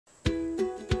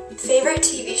Favorite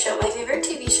TV show? My favorite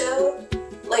TV show,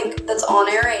 like, that's on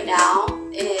air right now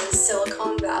is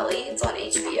Silicon Valley. It's on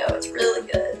HBO. It's really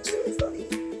good. It's really funny.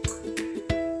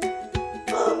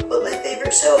 But my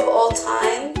favorite show of all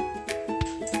time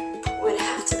would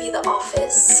have to be The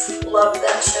Office. Loved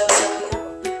that show growing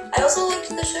up. I also liked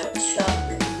the show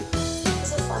Chuck. It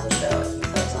was a fun show. I think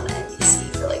that was on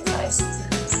NBC for like 5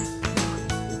 seasons.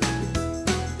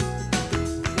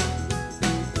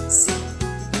 Let's see.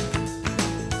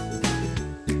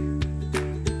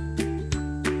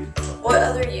 What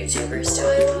other YouTubers do I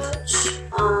watch?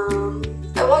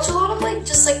 I watch a lot of like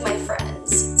just like my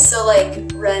friends. So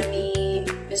like Remy,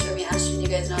 Miss Remy Ashton, you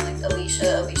guys know, like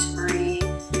Alicia Marie.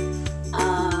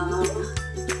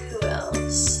 Who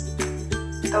else?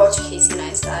 I watch Casey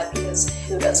Neistat because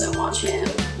who doesn't watch him?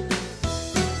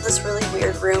 This really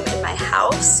weird room in my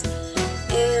house,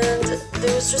 and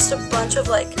there was just a bunch of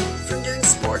like, from doing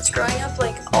sports growing up,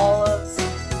 like all of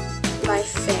my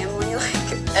family,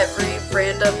 like every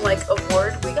random like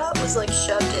award we got was like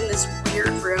shoved in this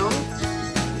weird room.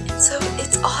 And so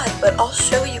it's odd, but I'll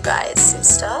show you guys some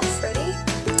stuff. Ready?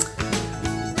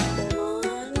 Hold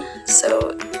on.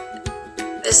 So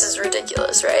this is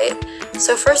ridiculous, right?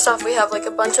 So first off, we have like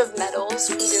a bunch of medals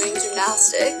from doing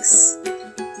gymnastics.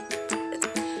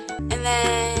 And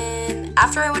then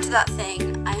after I went to that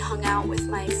thing, I hung out with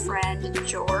my friend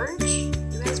George. You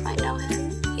guys might know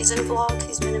him. He's in vlogs.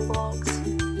 He's been in vlogs.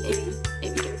 Maybe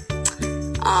do.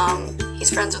 He's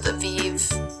friends with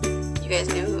Aviv. You guys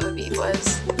knew who Aviv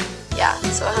was? Yeah,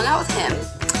 so I hung out with him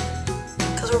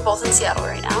because we're both in Seattle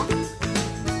right now.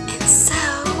 And so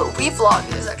we vlogged.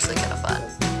 It was actually kind of fun.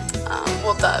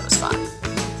 Well, it was fun.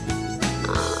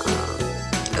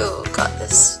 Oh, got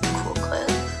this cool clip.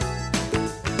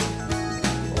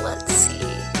 Let's see.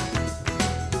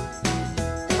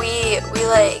 We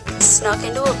like snuck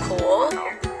into a pool.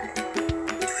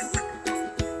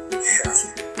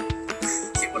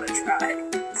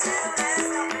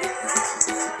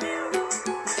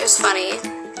 It was funny.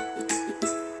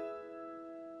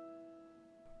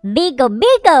 Bigo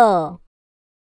Bigo!